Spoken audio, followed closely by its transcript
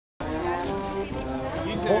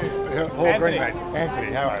Hall Greenland.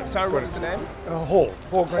 Anthony, how are you? Sorry, what was the name? Hall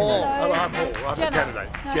Greenland. I'm Hall. I'm a candidate.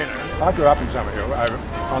 Jenna. I grew up in Summerhill, over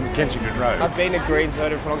on Kensington Road. I've been a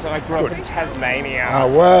Greenslander for a long time. I grew up in Tasmania. Oh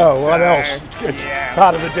wow, what else? It's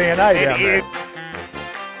part of the DNA down there.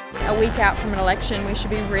 A week out from an election, we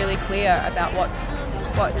should be really clear about what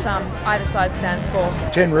either side stands for.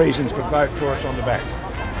 10 reasons for vote for us on the back.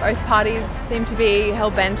 Both parties seem to be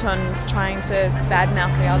hell-bent on trying to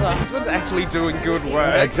badmouth the other. This one's actually doing good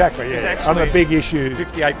work. Exactly, yeah. On the big issue,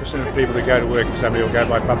 58% of people who go to work in Summerhill will go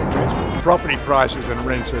by public transport. Property prices and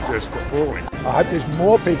rents are just appalling. I hope there's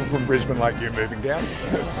more people from Brisbane like you moving down.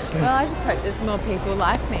 Well, I just hope there's more people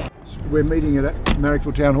like me. We're meeting at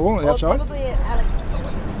Marrickville Town Hall outside. Probably at Alex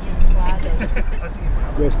Plaza.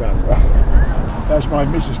 Where's that? That's my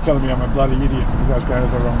missus telling me I'm a bloody idiot because I was going to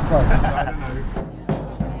the wrong place.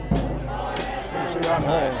 I don't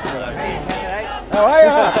know. Oh,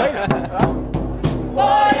 hey,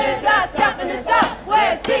 Borders are stopping us up.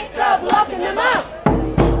 We're sick of locking them up.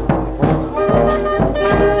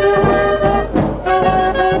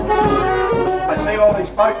 I see all these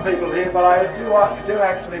boat people here, but I do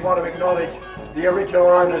actually want to acknowledge the original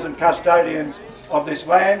owners and custodians of this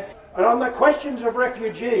land. And on the questions of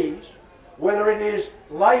refugees, whether it is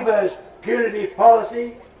Labor's punitive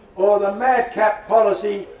policy or the madcap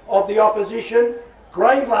policy of the opposition,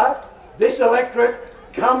 Grayndler, this electorate,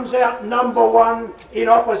 comes out #1 in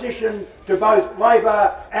opposition to both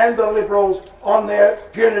Labor and the Liberals on their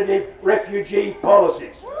punitive refugee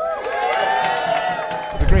policies.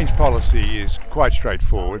 The Greens policy is quite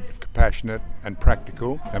straightforward, compassionate and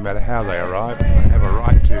practical. No matter how they arrive, they have a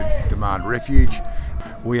right to demand refuge.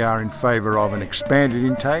 We are in favour of an expanded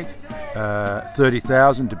intake,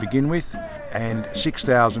 30,000 to begin with, and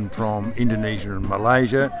 6,000 from Indonesia and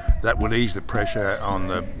Malaysia. That will ease the pressure on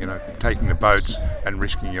the, taking the boats and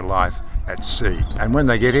risking your life at sea. And when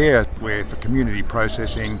they get here, we're for community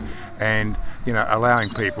processing and, allowing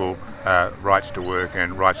people rights to work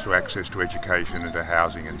and rights to access to education and to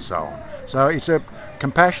housing and so on. So it's a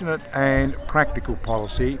compassionate and practical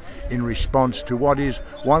policy in response to what is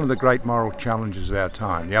one of the great moral challenges of our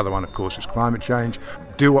time. The other one, of course, is climate change.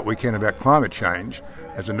 Do what we can about climate change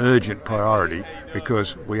as an urgent priority,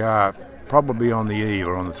 because we are probably on the eve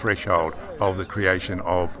or on the threshold of the creation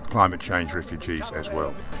of climate change refugees as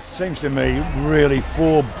well. Seems to me really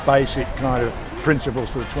 4 basic kind of principles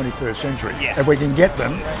for the 21st century. Yeah. If we can get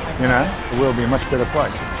them, the world will be a much better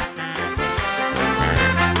place.